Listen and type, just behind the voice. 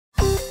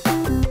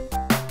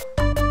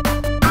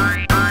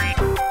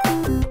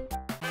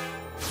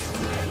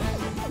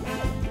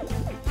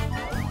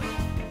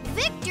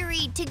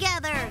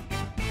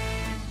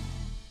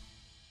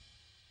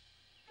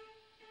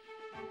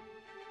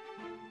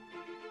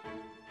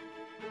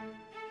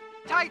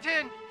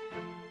Titan!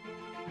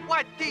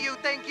 What do you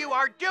think you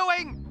are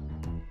doing?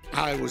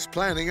 I was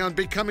planning on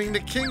becoming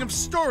the king of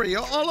Storia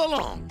all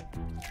along.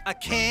 A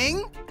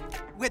king?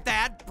 With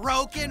that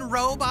broken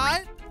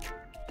robot?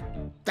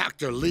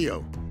 Dr.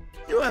 Leo,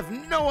 you have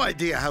no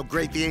idea how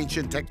great the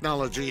ancient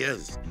technology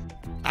is.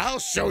 I'll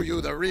show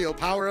you the real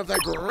power of the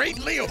great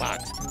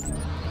Leobot.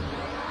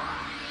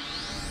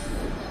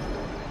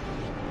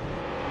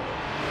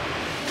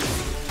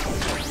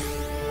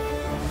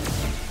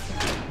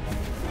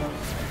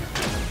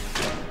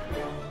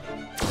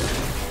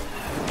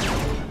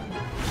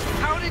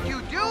 How did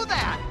you do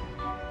that?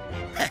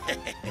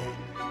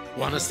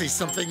 Want to see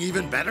something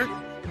even better?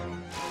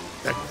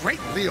 The great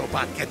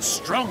Leobot gets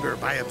stronger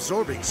by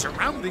absorbing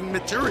surrounding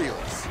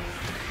materials.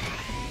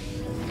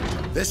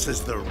 This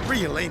is the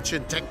real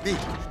ancient technique.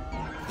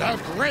 The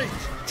great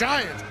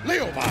giant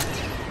Leobot.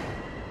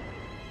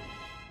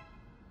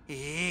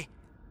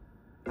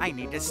 I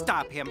need to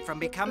stop him from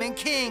becoming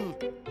king.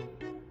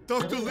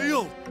 Dr.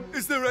 Leo,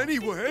 is there any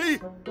way?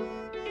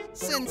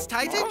 Since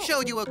Titan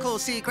showed you a cool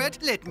secret,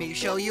 let me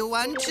show you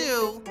one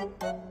too.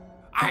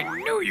 I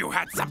knew you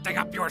had something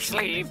up your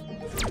sleeve.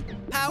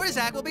 Power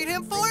Zack will beat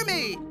him for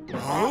me.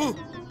 Huh?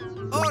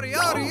 Ori,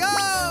 ori,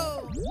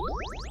 oh!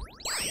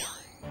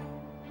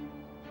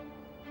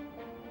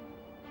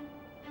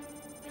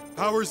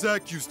 Power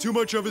Zack used too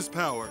much of his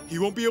power. He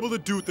won't be able to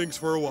do things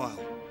for a while.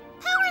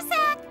 Power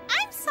Zack,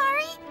 I'm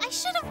sorry. I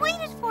should have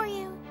waited for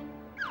you.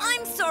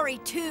 I'm sorry,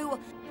 too.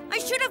 I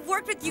should have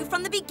worked with you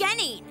from the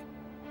beginning.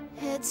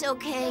 It's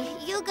okay.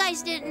 You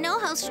guys didn't know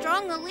how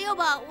strong the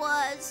Leobot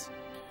was.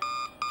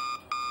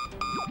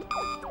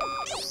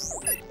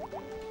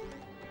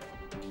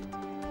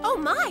 Oh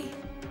my!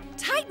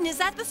 Titan is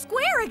at the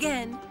square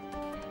again!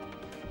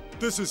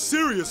 This is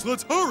serious.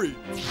 Let's hurry.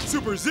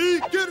 Super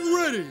Z, get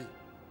ready.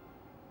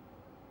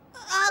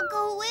 I'll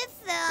go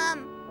with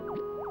them.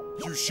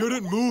 You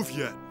shouldn't move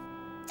yet.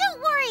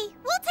 Don't worry.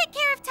 We'll take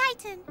care of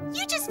Titan.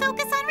 You just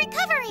focus on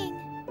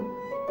recovering.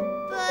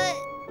 But...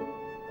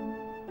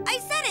 I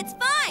said it's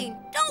fine.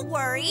 Don't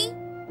worry.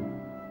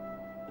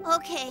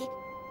 Okay.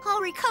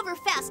 I'll recover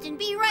fast and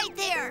be right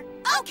there.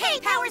 Okay,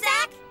 Power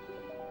Zack.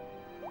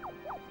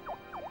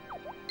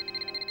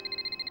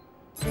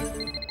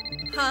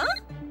 Huh?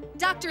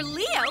 Dr.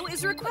 Leo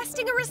is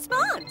requesting a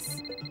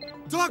response.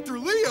 Dr.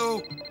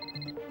 Leo?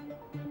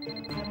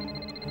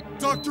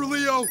 Dr.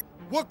 Leo,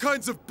 what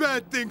kinds of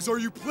bad things are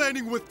you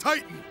planning with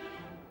Titan?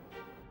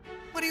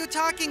 What are you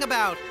talking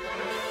about?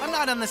 I'm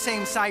not on the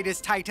same side as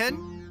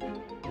Titan.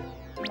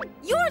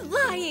 You're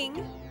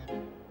lying!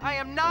 I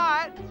am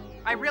not.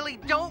 I really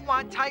don't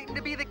want Titan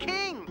to be the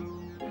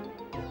king.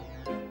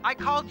 I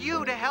called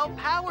you to help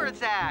Power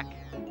Zack.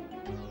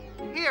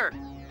 Here,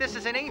 this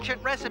is an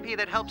ancient recipe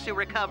that helps you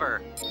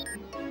recover.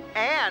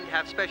 And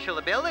have special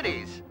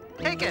abilities.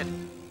 Take it.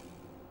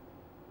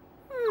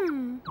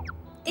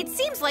 It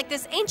seems like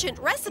this ancient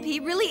recipe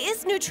really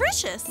is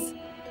nutritious.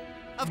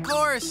 Of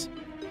course.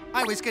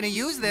 I was gonna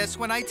use this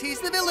when I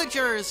teased the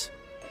villagers.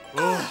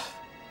 Ugh.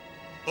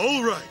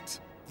 All right.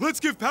 Let's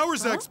give Power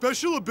Zack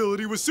special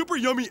ability with super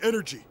yummy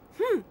energy.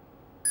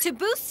 To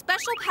boost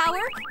special power,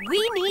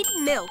 we need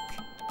milk.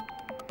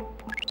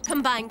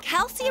 Combine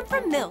calcium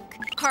from milk,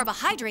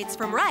 carbohydrates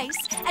from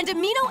rice, and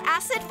amino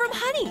acid from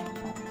honey.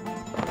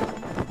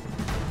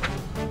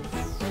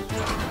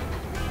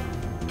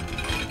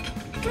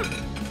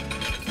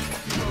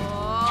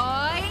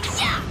 Oh,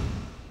 yeah!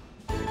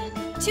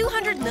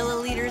 200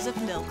 milliliters of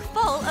milk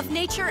full of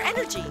nature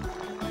energy.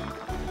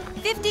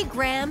 50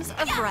 grams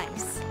of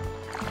rice.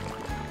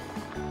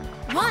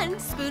 1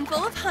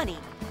 spoonful of honey.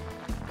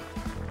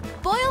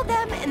 Boil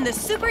them in the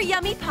super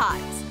yummy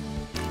pots.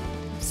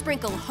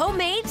 Sprinkle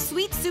homemade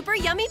sweet super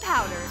yummy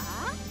powder.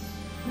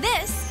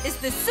 This is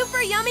the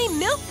super yummy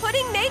milk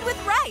pudding made with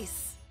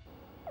rice.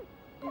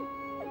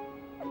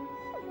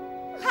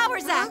 Power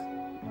Zack,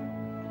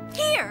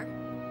 here.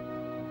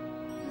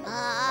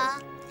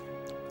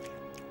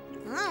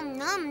 Nom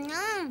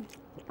nom.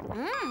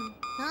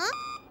 Huh?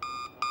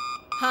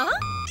 Huh?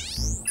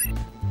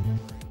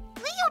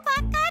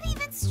 Leobot got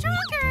even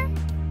stronger.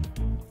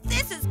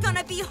 This is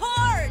gonna be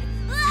hard.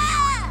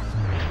 Ah!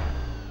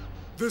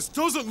 This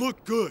doesn't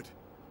look good.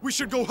 We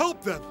should go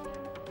help them.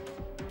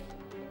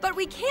 But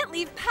we can't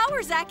leave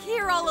Power Zack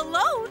here all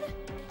alone.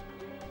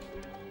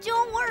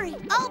 Don't worry,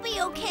 I'll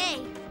be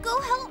okay. Go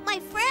help my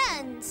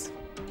friends.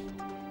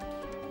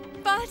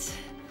 But...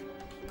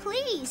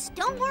 Please,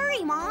 don't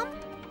worry, Mom.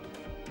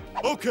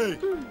 Okay,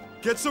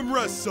 get some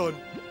rest, son.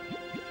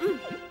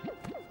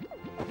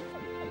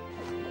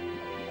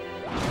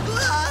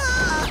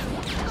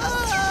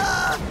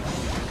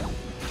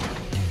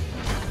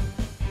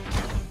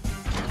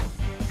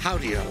 How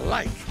do you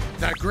like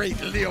the great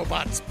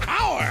Leobot's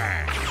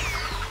power?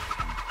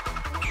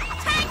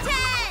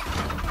 Titan!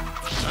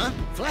 Huh?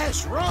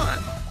 Flash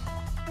run?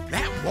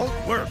 That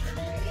won't work.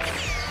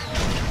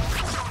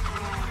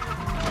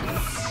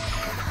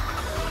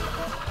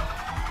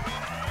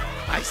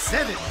 I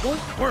said it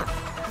won't work.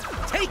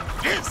 Take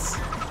this.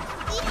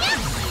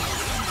 Yes!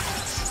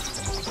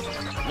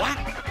 What?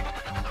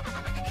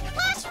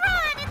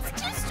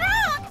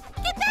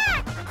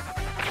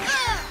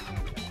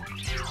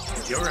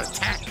 Your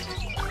attack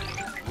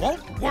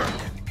won't work.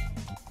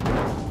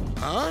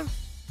 Huh?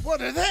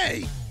 What are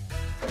they?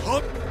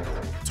 Up,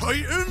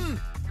 Titan!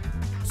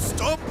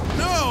 Stop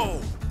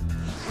now!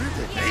 Where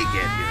did they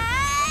get here?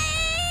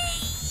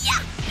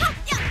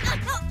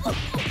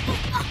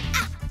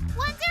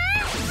 Wonder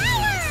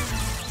Power!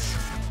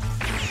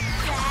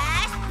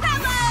 Flash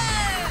Power!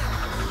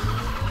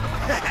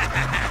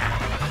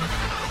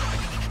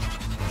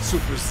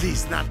 Super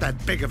Z's not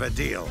that big of a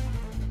deal.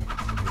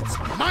 It's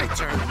my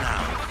turn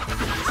now.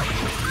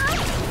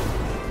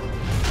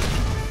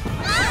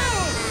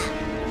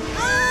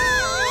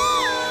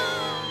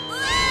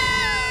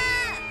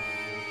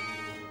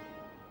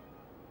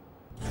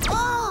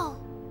 Oh!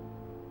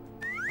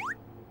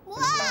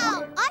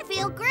 Wow, I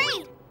feel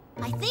great.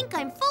 I think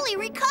I'm fully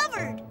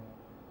recovered.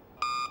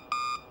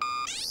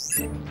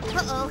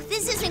 Uh-oh,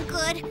 this isn't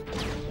good.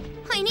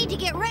 I need to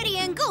get ready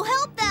and go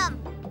help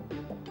them.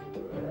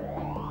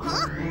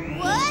 Huh?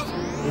 What?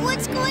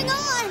 What's going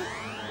on?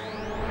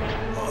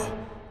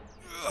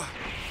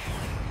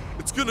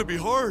 It's gonna be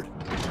hard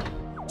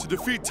to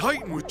defeat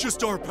Titan with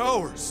just our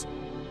powers.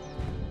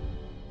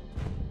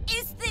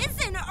 Is this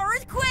an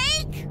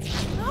earthquake?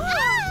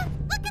 Ah!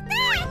 Look at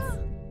that!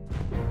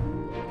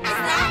 Is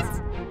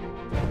that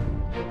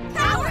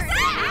Power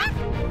Zack?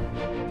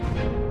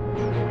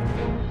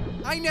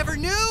 I never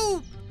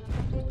knew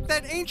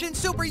that ancient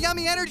super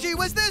yummy energy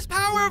was this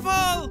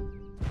powerful!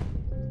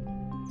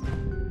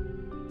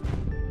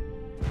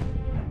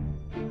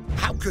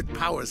 How could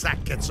Power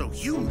Zack get so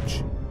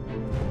huge?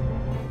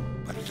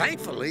 But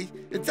thankfully,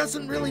 it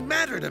doesn't really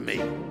matter to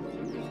me.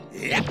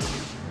 Yep.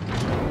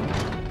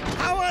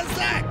 Power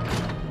Zack!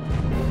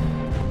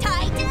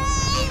 Titan!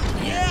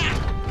 Yeah!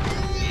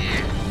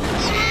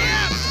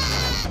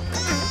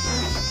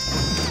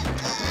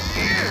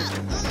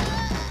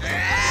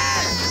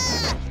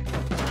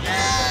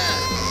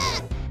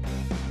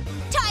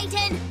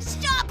 Titan,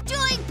 stop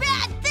doing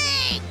bad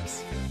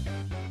things!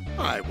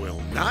 I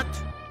will not.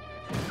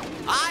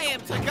 I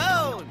am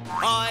Tagoon!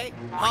 Hi,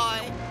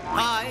 hi,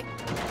 hi!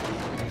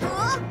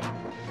 Huh?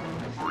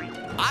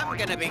 I'm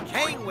gonna be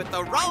king with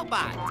the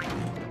robot!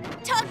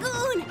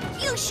 Tagoon,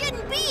 you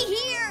shouldn't be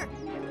here!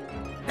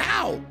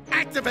 Now,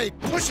 activate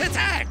push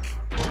attack!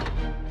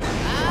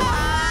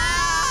 Ah!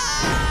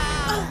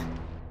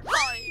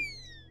 Hi!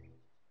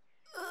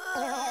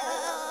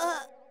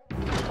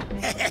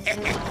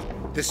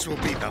 This will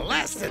be the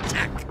last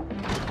attack.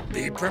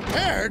 Be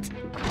prepared.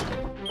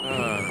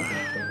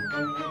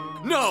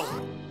 No!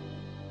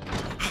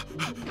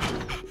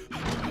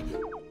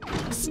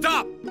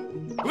 Stop!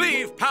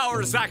 Leave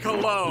Power Zack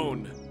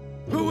alone!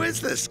 Who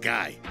is this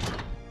guy?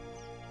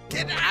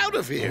 Get out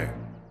of here!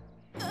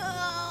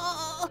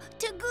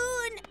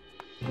 Tagoon!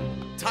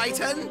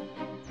 Titan,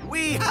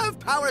 we have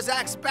Power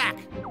Zack's back!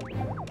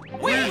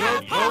 We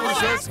have Power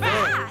Zack's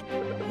back!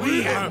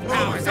 We have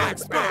Power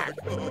Zack's back!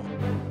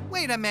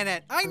 Wait a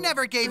minute, I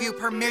never gave you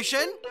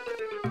permission.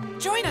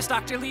 Join us,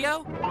 Dr.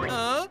 Leo.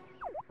 Huh?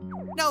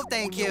 No,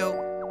 thank you.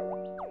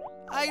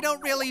 I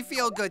don't really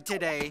feel good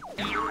today.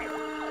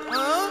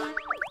 Huh?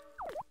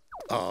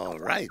 All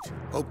right.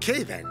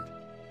 Okay, then.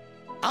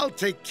 I'll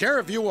take care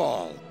of you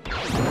all.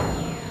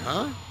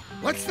 Huh?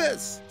 What's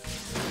this?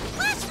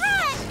 Let's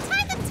run!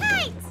 Tie the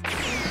tights!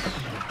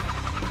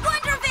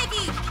 Wonder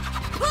Vicky!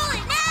 Pull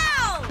it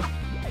now!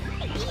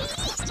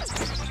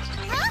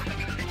 Huh?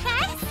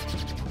 Guys?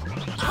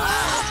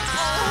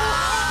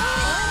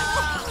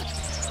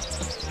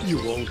 You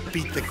won't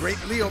beat the great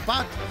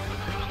Leobot,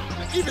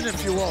 even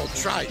if you all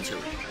try to.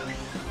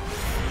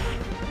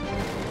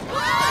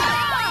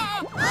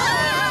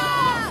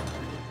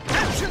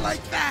 Catch you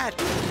like that!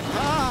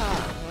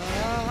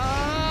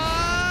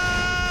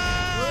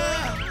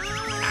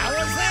 How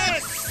was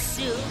it?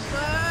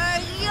 Super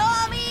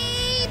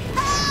yummy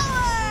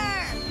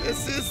power!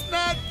 This is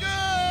not good!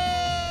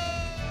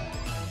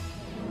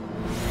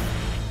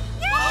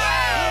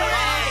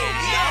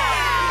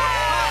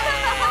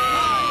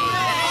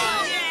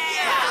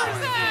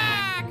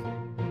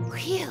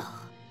 Phew.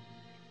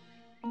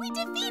 We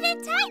defeated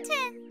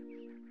Titan!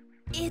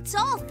 It's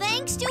all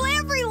thanks to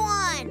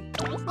everyone!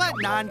 What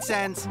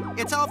nonsense!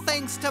 It's all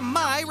thanks to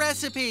my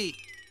recipe.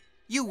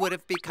 You would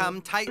have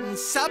become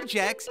Titan's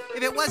subjects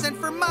if it wasn't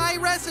for my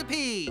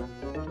recipe.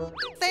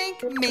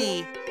 Thank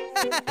me.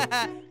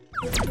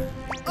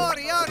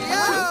 Ori, ori,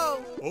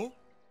 oh! Oh?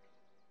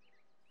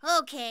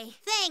 Okay,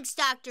 thanks,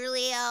 Dr.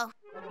 Leo.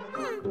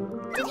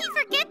 Did he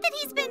forget that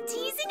he's been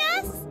teasing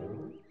us?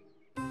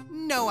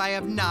 No, I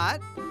have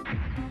not.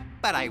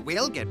 But I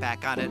will get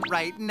back on it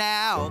right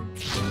now.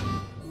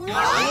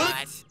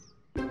 What?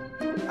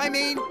 I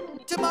mean,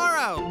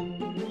 tomorrow.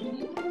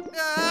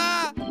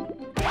 Ah!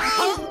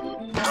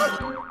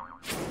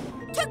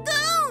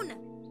 Tagoon!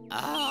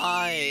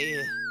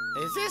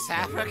 Is this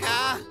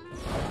Africa?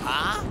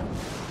 Huh?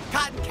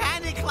 Cotton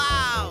Candy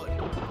Cloud!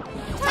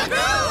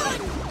 Tagoon!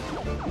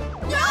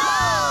 No!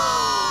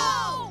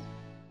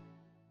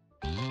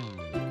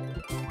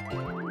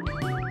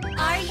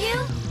 Are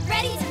you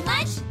ready to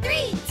munch?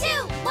 3, 2,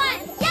 1,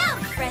 yum!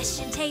 Fresh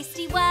and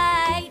tasty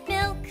white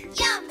milk.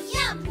 Yum,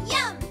 yum!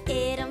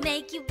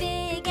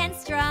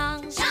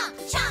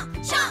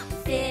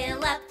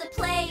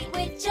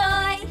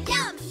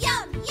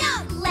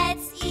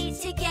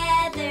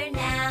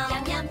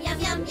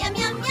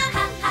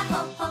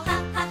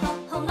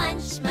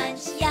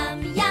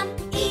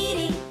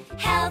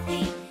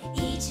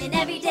 each and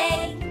every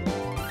day.